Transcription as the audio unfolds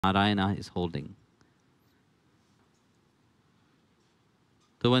Narayana is holding.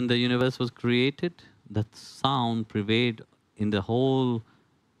 So when the universe was created, that sound prevailed in the whole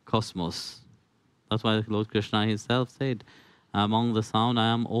cosmos. That's why Lord Krishna himself said, among the sound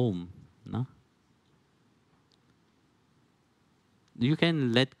I am Om. No? You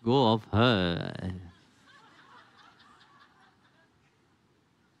can let go of her.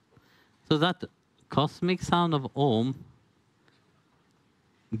 So that cosmic sound of Om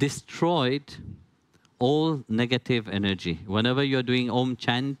destroyed all negative energy. Whenever you're doing Om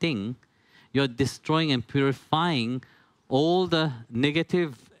chanting, you're destroying and purifying all the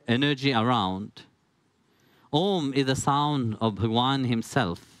negative energy around. Om is the sound of Bhagwan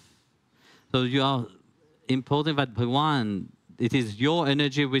himself. So you are imposing that Bhagwan, it is your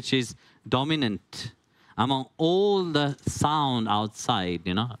energy which is dominant among all the sound outside,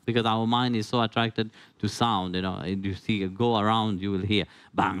 you know, because our mind is so attracted to sound, you know. And you see, go around, you will hear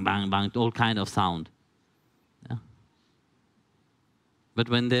bang, bang, bang, all kind of sound. Yeah? But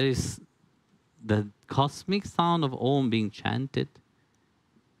when there is the cosmic sound of Om being chanted,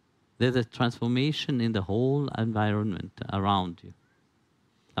 there's a transformation in the whole environment around you.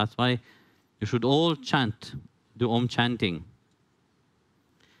 That's why you should all chant, do Om chanting.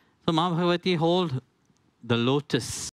 So Maha Bhagavati hold the lotus